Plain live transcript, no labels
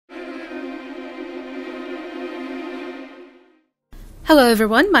Hello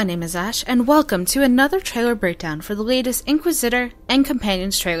everyone, my name is Ash, and welcome to another trailer breakdown for the latest Inquisitor and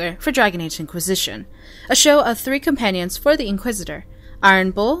Companions trailer for Dragon Age Inquisition, a show of 3 companions for the Inquisitor,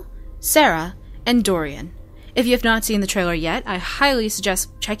 Iron Bull, Sarah, and Dorian. If you have not seen the trailer yet, I highly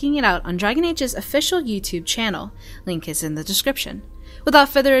suggest checking it out on Dragon Age's official YouTube channel. Link is in the description. Without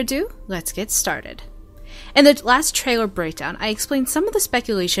further ado, let's get started. In the last trailer breakdown, I explained some of the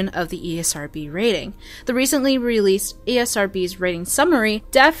speculation of the ESRB rating. The recently released ESRB's rating summary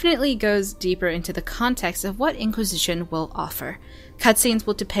definitely goes deeper into the context of what Inquisition will offer. Cutscenes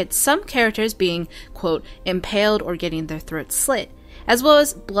will depict some characters being, quote, impaled or getting their throats slit, as well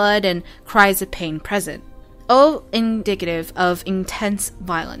as blood and cries of pain present, all indicative of intense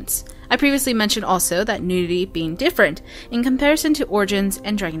violence. I previously mentioned also that nudity being different in comparison to Origins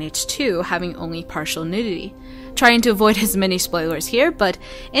and Dragon Age 2 having only partial nudity. Trying to avoid as many spoilers here, but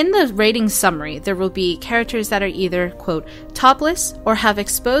in the rating summary there will be characters that are either, quote, topless or have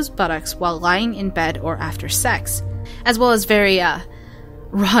exposed buttocks while lying in bed or after sex, as well as very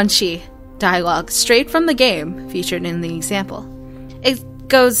raunchy dialogue straight from the game featured in the example. It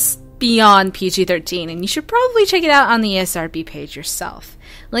goes beyond PG-13, and you should probably check it out on the ESRB page yourself.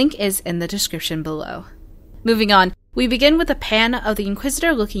 Link is in the description below. Moving on, we begin with a pan of the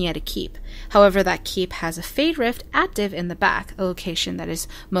Inquisitor looking at a keep. However, that keep has a Fade Rift active in the back, a location that is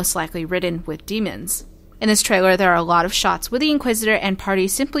most likely ridden with demons. In this trailer, there are a lot of shots with the Inquisitor and party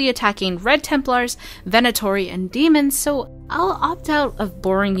simply attacking Red Templars, Venatori, and demons, so I'll opt out of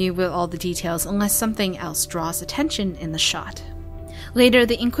boring you with all the details unless something else draws attention in the shot. Later,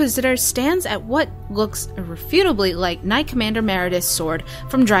 the Inquisitor stands at what looks irrefutably like Knight Commander Meredith's sword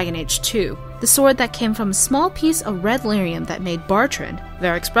from Dragon Age 2, the sword that came from a small piece of red lyrium that made Bartrand,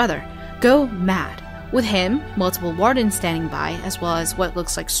 Varric's brother, go mad. With him, multiple Wardens standing by, as well as what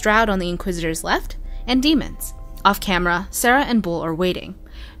looks like Stroud on the Inquisitor's left, and demons. Off camera, Sarah and Bull are waiting.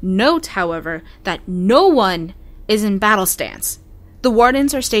 Note, however, that no one is in battle stance. The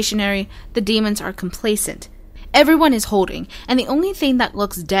Wardens are stationary, the demons are complacent. Everyone is holding, and the only thing that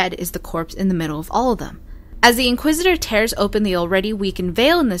looks dead is the corpse in the middle of all of them. As the Inquisitor tears open the already weakened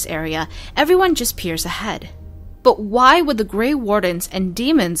veil in this area, everyone just peers ahead. But why would the Grey Wardens and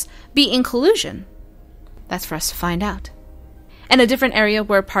demons be in collusion? That's for us to find out. In a different area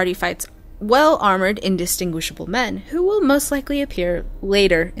where party fights well-armored, indistinguishable men, who will most likely appear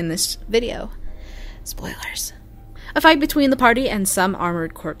later in this video. Spoilers. A fight between the party and some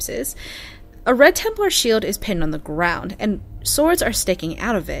armored corpses. A Red Templar shield is pinned on the ground, and swords are sticking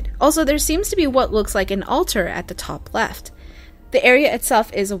out of it. Also, there seems to be what looks like an altar at the top left. The area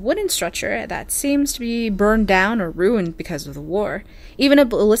itself is a wooden structure that seems to be burned down or ruined because of the war. Even a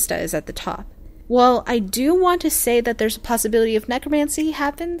ballista is at the top. While I do want to say that there's a possibility of necromancy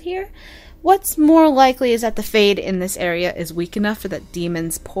happened here, what's more likely is that the Fade in this area is weak enough for the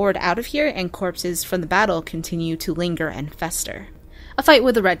demons poured out of here and corpses from the battle continue to linger and fester. A fight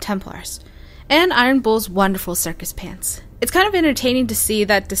with the Red Templars. And Iron Bull's wonderful circus pants. It's kind of entertaining to see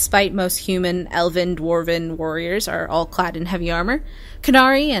that despite most human, elven, dwarven warriors are all clad in heavy armor,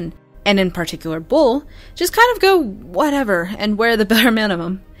 Qunari and in particular Bull just kind of go whatever and wear the bare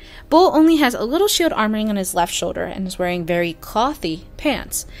minimum. Bull only has a little shield armoring on his left shoulder and is wearing very clothy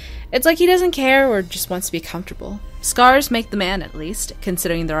pants. It's like he doesn't care or just wants to be comfortable. Scars make the man, at least,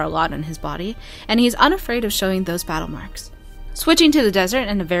 considering there are a lot on his body, and he's unafraid of showing those battle marks. Switching to the desert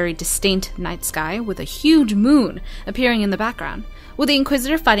and a very distinct night sky with a huge moon appearing in the background, with the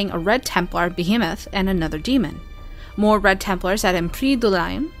Inquisitor fighting a Red Templar behemoth and another demon. More Red Templars at Emprise du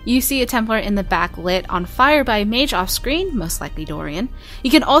Lion. You see a Templar in the back lit on fire by a mage off screen, most likely Dorian.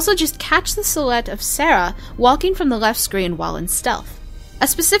 You can also just catch the silhouette of Sarah walking from the left screen while in stealth. A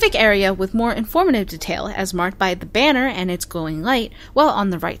specific area with more informative detail as marked by the banner and its glowing light while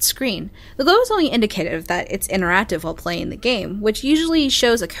on the right screen. The glow is only indicative that it's interactive while playing the game, which usually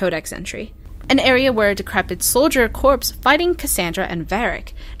shows a codex entry. An area where a decrepit soldier corpse fighting Cassandra and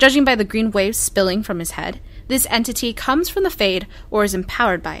Varric. Judging by the green waves spilling from his head, this entity comes from the Fade or is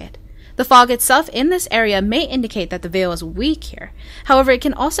empowered by it. The fog itself in this area may indicate that the veil is weak here. However, it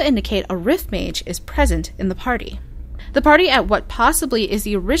can also indicate a Rift Mage is present in the party. The party at what possibly is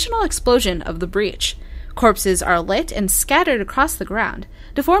the original explosion of the breach. Corpses are lit and scattered across the ground,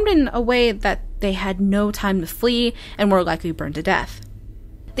 deformed in a way that they had no time to flee and were likely burned to death.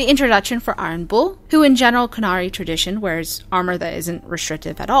 The introduction for Iron Bull, who in general Qunari tradition wears armor that isn't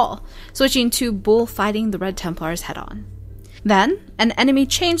restrictive at all, switching to Bull fighting the Red Templars head-on. Then, an enemy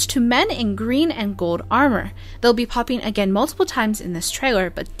changed to men in green and gold armor. They'll be popping again multiple times in this trailer,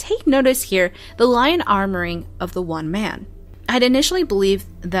 but take notice here the lion armoring of the one man. I'd initially believed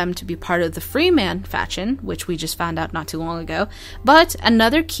them to be part of the Freeman faction, which we just found out not too long ago, but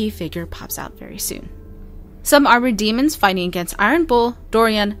another key figure pops out very soon. Some armored demons fighting against Iron Bull,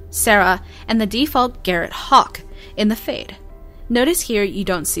 Dorian, Sarah, and the default Garrett Hawke in the Fade. Notice here you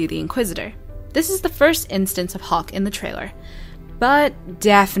don't see the Inquisitor. This is the first instance of Hawke in the trailer, but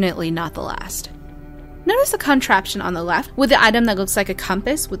definitely not the last. Notice the contraption on the left with the item that looks like a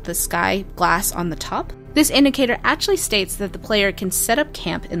compass with the sky glass on the top. This indicator actually states that the player can set up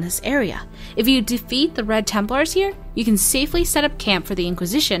camp in this area. If you defeat the Red Templars here, you can safely set up camp for the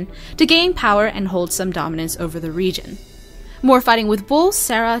Inquisition to gain power and hold some dominance over the region. More fighting with Bull,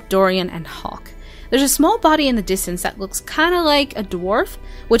 Sarah, Dorian, and Hawke. There's a small body in the distance that looks kind of like a dwarf,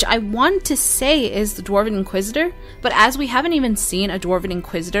 which I want to say is the Dwarven Inquisitor, but as we haven't even seen a Dwarven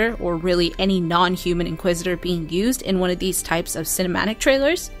Inquisitor or really any non-human Inquisitor being used in one of these types of cinematic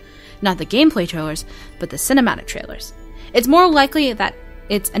trailers, not the gameplay trailers, but the cinematic trailers, it's more likely that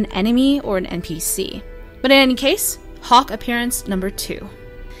it's an enemy or an NPC. But in any case, Hawke appearance number 2.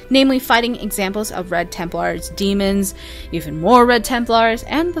 Namely fighting examples of Red Templars, demons, even more Red Templars,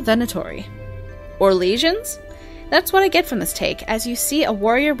 and the Venatori. Orlesians? That's what I get from this take, as you see a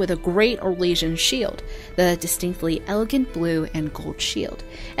warrior with a great Orlesian shield, the distinctly elegant blue and gold shield,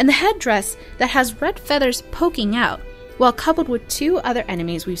 and the headdress that has red feathers poking out, while coupled with 2 other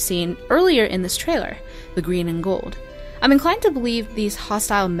enemies we've seen earlier in this trailer, the green and gold. I'm inclined to believe these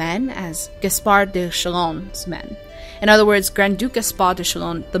hostile men as Gaspard de Chalon's men. In other words, Grand Duke Gaspard de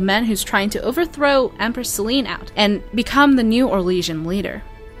Chalon, the man who's trying to overthrow Empress Celine out and become the new Orlesian leader.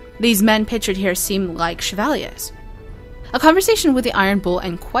 These men pictured here seem like chevaliers. A conversation with the Iron Bull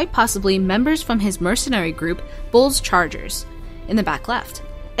and quite possibly members from his mercenary group, Bull's Chargers, in the back left.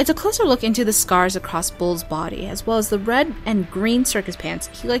 It's a closer look into the scars across Bull's body, as well as the red and green circus pants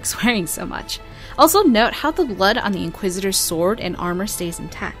he likes wearing so much. Also note how the blood on the Inquisitor's sword and armor stays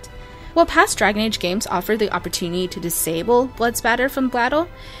intact. While past Dragon Age games offered the opportunity to disable blood spatter from battle,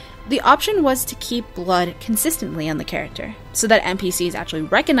 the option was to keep blood consistently on the character, so that NPCs actually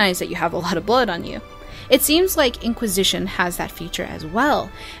recognize that you have a lot of blood on you. It seems like Inquisition has that feature as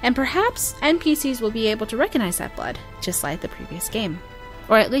well, and perhaps NPCs will be able to recognize that blood, just like the previous game.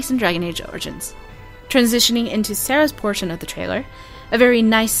 Or at least in Dragon Age Origins. Transitioning into Sarah's portion of the trailer, a very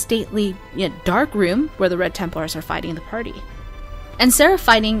nice, stately, yet dark room where the Red Templars are fighting the party. And Sarah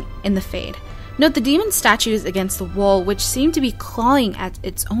fighting in the Fade. Note the demon statues against the wall, which seem to be clawing at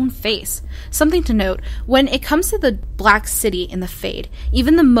its own face. Something to note, when it comes to the Black City in the Fade,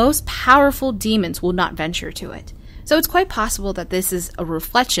 even the most powerful demons will not venture to it. So it's quite possible that this is a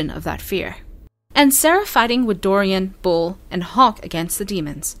reflection of that fear. And Sarah fighting with Dorian, Bull, and Hawke against the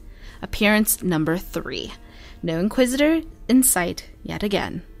demons. Appearance number 3. No Inquisitor in sight yet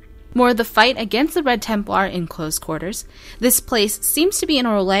again. More of the fight against the Red Templar in close quarters. This place seems to be in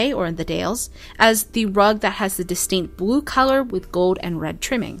Orlais or in the Dales, as the rug that has the distinct blue color with gold and red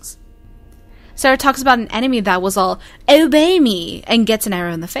trimmings. Sarah talks about an enemy that was all, "Obey me," and gets an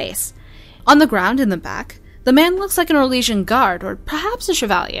arrow in the face. On the ground in the back, the man looks like an Orlesian guard, or perhaps a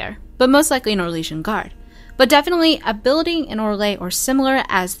chevalier, but most likely an Orlesian guard. But definitely a building in Orlais or similar,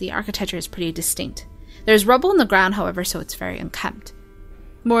 as the architecture is pretty distinct. There's rubble in the ground, however, so it's very unkempt.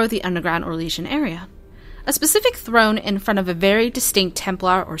 More of the underground Orlesian area. A specific throne in front of a very distinct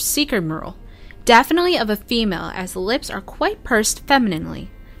Templar or Seeker mural. Definitely of a female, as the lips are quite pursed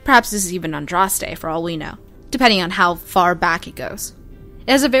femininely. Perhaps this is even Andraste, for all we know, depending on how far back it goes.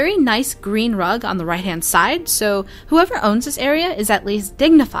 It has a very nice green rug on the right-hand side, so whoever owns this area is at least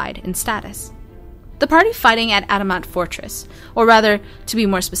dignified in status. The party fighting at Adamant Fortress, or rather, to be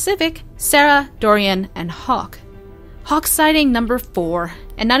more specific, Sarah, Dorian, and Hawke. Hawke sighting number 4,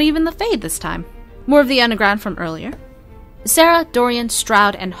 and not even the Fade this time. More of the underground from earlier. Sarah, Dorian,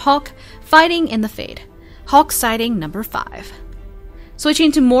 Stroud, and Hawke fighting in the Fade. Hawke sighting number 5.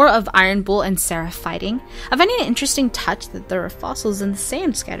 Switching to more of Iron Bull and Sarah fighting, I find it an interesting touch that there are fossils in the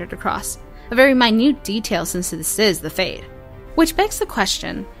sand scattered across. A very minute detail since this is the Fade. Which begs the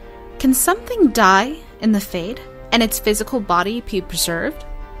question, can something die in the Fade and its physical body be preserved?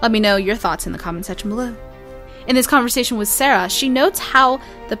 Let me know your thoughts in the comment section below. In this conversation with Sarah, she notes how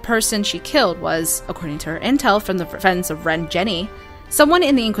the person she killed was, according to her intel from the friends of Ren Jenny, someone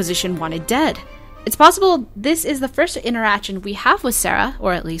in the Inquisition wanted dead. It's possible this is the first interaction we have with Sarah,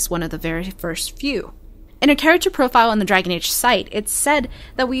 or at least one of the very first few. In her character profile on the Dragon Age site, it's said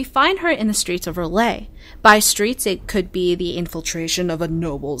that we find her in the streets of Orlais. By streets, it could be the infiltration of a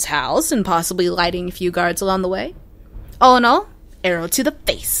noble's house and possibly lighting a few guards along the way. All in all, arrow to the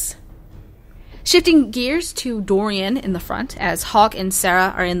face. Shifting gears to Dorian in the front, as Hawke and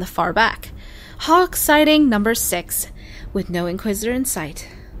Sarah are in the far back. Hawke sighting number 6. with no Inquisitor in sight.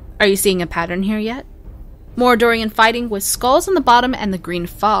 Are you seeing a pattern here yet? More Dorian fighting with skulls on the bottom and the green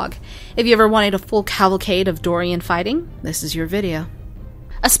fog. If you ever wanted a full cavalcade of Dorian fighting, this is your video.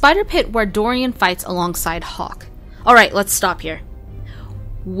 A spider pit where Dorian fights alongside Hawke. Alright, let's stop here.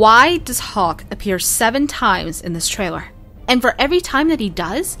 Why does Hawke appear 7 times in this trailer? And for every time that he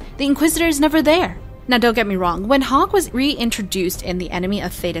does, the Inquisitor is never there. Now don't get me wrong, when Hawke was reintroduced in the Enemy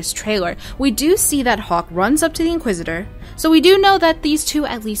of Thetis trailer, we do see that Hawke runs up to the Inquisitor, so we do know that these two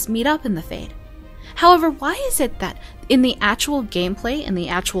at least meet up in the Fade. However, why is it that in the actual gameplay, in the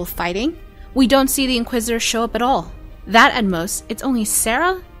actual fighting, we don't see the Inquisitor show up at all? That at most, it's only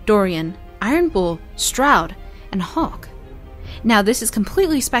Sarah, Dorian, Iron Bull, Stroud, and Hawke. Now this is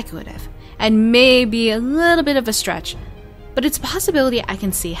completely speculative, and maybe a little bit of a stretch, but it's a possibility I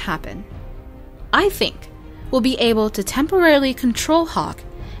can see happen. I think we'll be able to temporarily control Hawke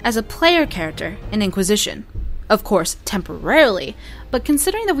as a player character in Inquisition. Of course, temporarily, but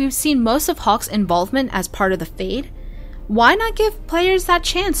considering that we've seen most of Hawke's involvement as part of the Fade, why not give players that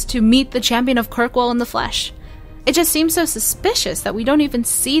chance to meet the champion of Kirkwall in the flesh? It just seems so suspicious that we don't even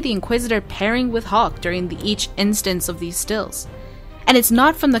see the Inquisitor pairing with Hawke during each instance of these stills. And it's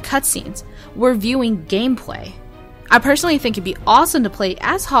not from the cutscenes, we're viewing gameplay. I personally think it'd be awesome to play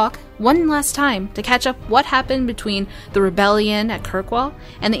as Hawke one last time to catch up what happened between the rebellion at Kirkwall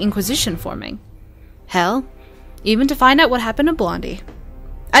and the Inquisition forming. Hell, even to find out what happened to Blondie.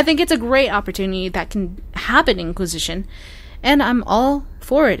 I think it's a great opportunity that can happen in Inquisition, and I'm all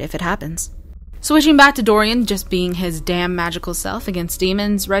for it if it happens. Switching back to Dorian just being his damn magical self against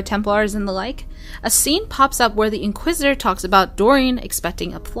demons, Red Templars, and the like, a scene pops up where the Inquisitor talks about Dorian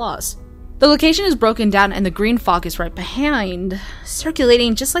expecting applause. The location is broken down and the green fog is right behind,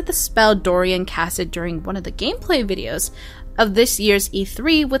 circulating just like the spell Dorian casted during one of the gameplay videos of this year's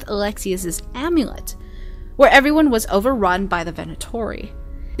E3 with Alexius's amulet, where everyone was overrun by the Venatori.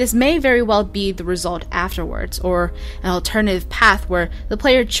 This may very well be the result afterwards, or an alternative path where the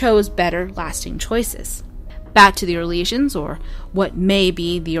player chose better lasting choices. Back to the Orlesians, or what may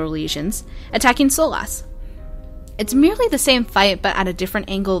be the Orlesians, attacking Solas. It's merely the same fight but at a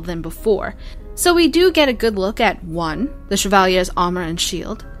different angle than before, so we do get a good look at 1. The Chevalier's armor and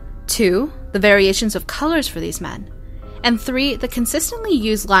shield, 2. The variations of colors for these men, and 3. The consistently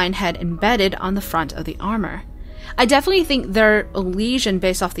used lion head embedded on the front of the armor. I definitely think they're Elysian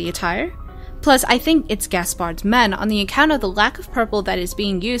based off the attire, plus I think it's Gaspard's men on the account of the lack of purple that is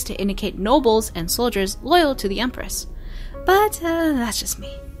being used to indicate nobles and soldiers loyal to the Empress. But that's just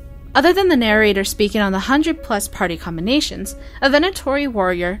me. Other than the narrator speaking on the 100+ party combinations, a Venatori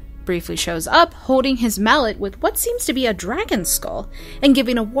warrior briefly shows up holding his mallet with what seems to be a dragon skull and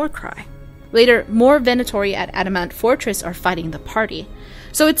giving a war cry. Later, more Venatori at Adamant Fortress are fighting the party,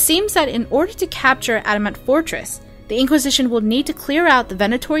 so it seems that in order to capture Adamant Fortress, the Inquisition will need to clear out the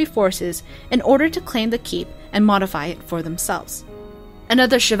Venatori forces in order to claim the keep and modify it for themselves.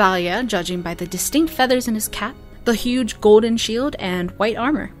 Another Chevalier, judging by the distinct feathers in his cap, the huge golden shield, and white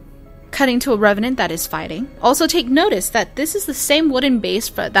armor. Cutting to a Revenant that is fighting. Also take notice that this is the same wooden base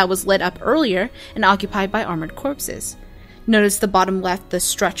that was lit up earlier and occupied by armored corpses. Notice the bottom left, the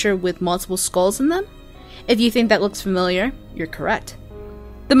stretcher with multiple skulls in them? If you think that looks familiar, you're correct.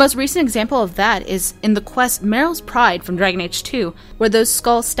 The most recent example of that is in the quest Meryl's Pride from Dragon Age 2, where those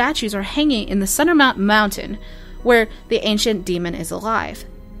skull statues are hanging in the Sundermount Mountain, where the ancient demon is alive,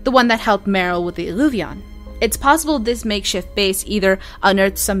 the one that helped Meryl with the Illuvion. It's possible this makeshift base either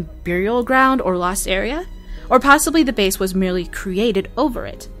unearthed some burial ground or lost area, or possibly the base was merely created over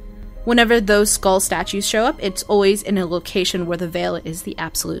it. Whenever those skull statues show up, it's always in a location where the veil is the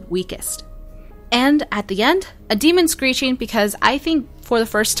absolute weakest. And at the end, a demon screeching because I think for the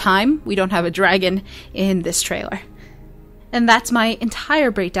first time we don't have a dragon in this trailer. And that's my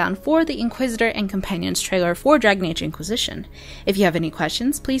entire breakdown for the Inquisitor and Companions trailer for Dragon Age Inquisition. If you have any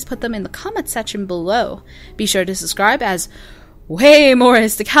questions, please put them in the comment section below. Be sure to subscribe as way more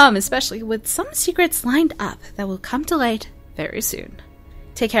is to come, especially with some secrets lined up that will come to light very soon.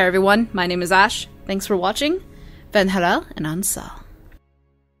 Take care everyone, my name is Ash, thanks for watching, Ven Harel and Ansal.